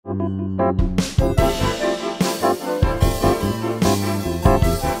Good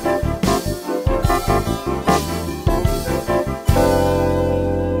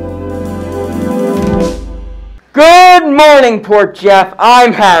morning, Port Jeff.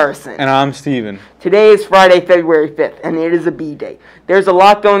 I'm Harrison. And I'm Steven. Today is Friday, February 5th, and it is a B-Day. There's a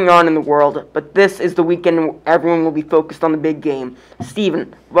lot going on in the world, but this is the weekend where everyone will be focused on the big game.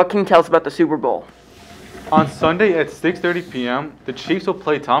 Steven, what can you tell us about the Super Bowl? On Sunday at 6:30 p.m., the Chiefs will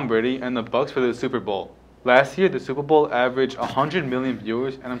play Tom Brady and the Bucs for the Super Bowl. Last year, the Super Bowl averaged 100 million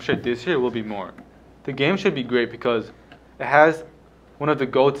viewers, and I'm sure this year will be more. The game should be great because it has one of the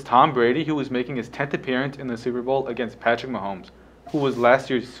GOATs, Tom Brady, who is making his 10th appearance in the Super Bowl against Patrick Mahomes, who was last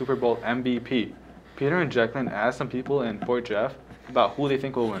year's Super Bowl MVP. Peter and Jacqueline asked some people in Port Jeff about who they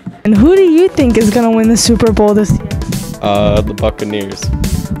think will win. And who do you think is going to win the Super Bowl this year? The Buccaneers.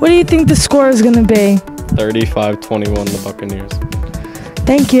 What do you think the score is going to be? 35-21, the Buccaneers.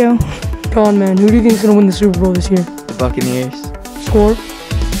 Thank you. Go on, man. Who do you think is going to win the Super Bowl this year? The Buccaneers. Score?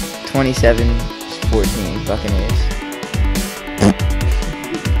 27-14, Buccaneers.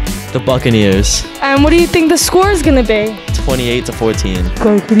 The Buccaneers. And what do you think the score is going to be? 28-14.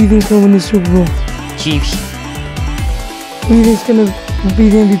 Clark, who do you think is going to win the Super Bowl? Chiefs. Who do you think is going to be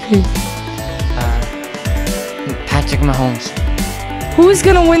the MVP? Patrick Mahomes. Who's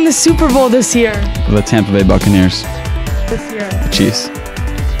going to win the Super Bowl this year? The Tampa Bay Buccaneers. This year. The Chiefs.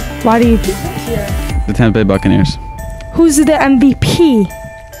 Why do you think this year? The Tampa Bay Buccaneers. Who's the MVP?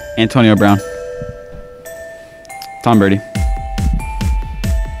 Antonio Brown. Tom Brady.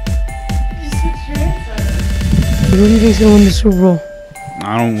 Who do you think is going to win the Super Bowl?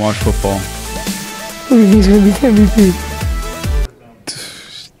 I don't watch football. Who do you think is going to be the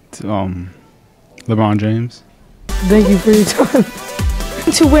MVP? LeBron James. Thank you for your time.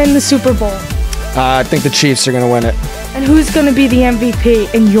 To win the Super Bowl. I think the Chiefs are going to win it. And who's going to be the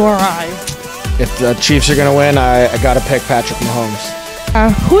MVP in your eyes? If the Chiefs are going to win, I got to pick Patrick Mahomes.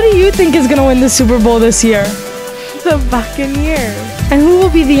 Who do you think is going to win the Super Bowl this year? The Buccaneers. And who will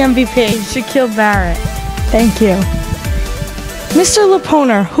be the MVP? Shaquille Barrett. Thank you. Mr.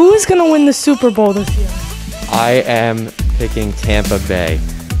 Laponer, who is going to win the Super Bowl this year? I am picking Tampa Bay.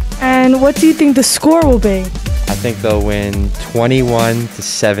 And what do you think the score will be? I think they'll win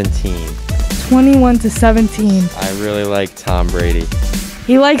 21-17. 21-17. I really like Tom Brady.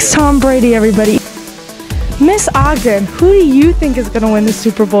 He likes Tom Brady, everybody. Miss Ogden, who do you think is going to win the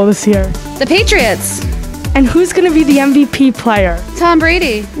Super Bowl this year? The Patriots. And who's going to be the MVP player? Tom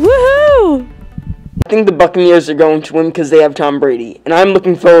Brady. Woohoo! I think the Buccaneers are going to win because they have Tom Brady, and I'm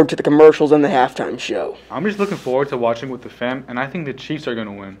looking forward to the commercials and the halftime show. I'm just looking forward to watching with the fam, and I think the Chiefs are going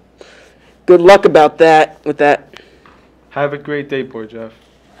to win. Good luck with that. Have a great day, Port Jeff.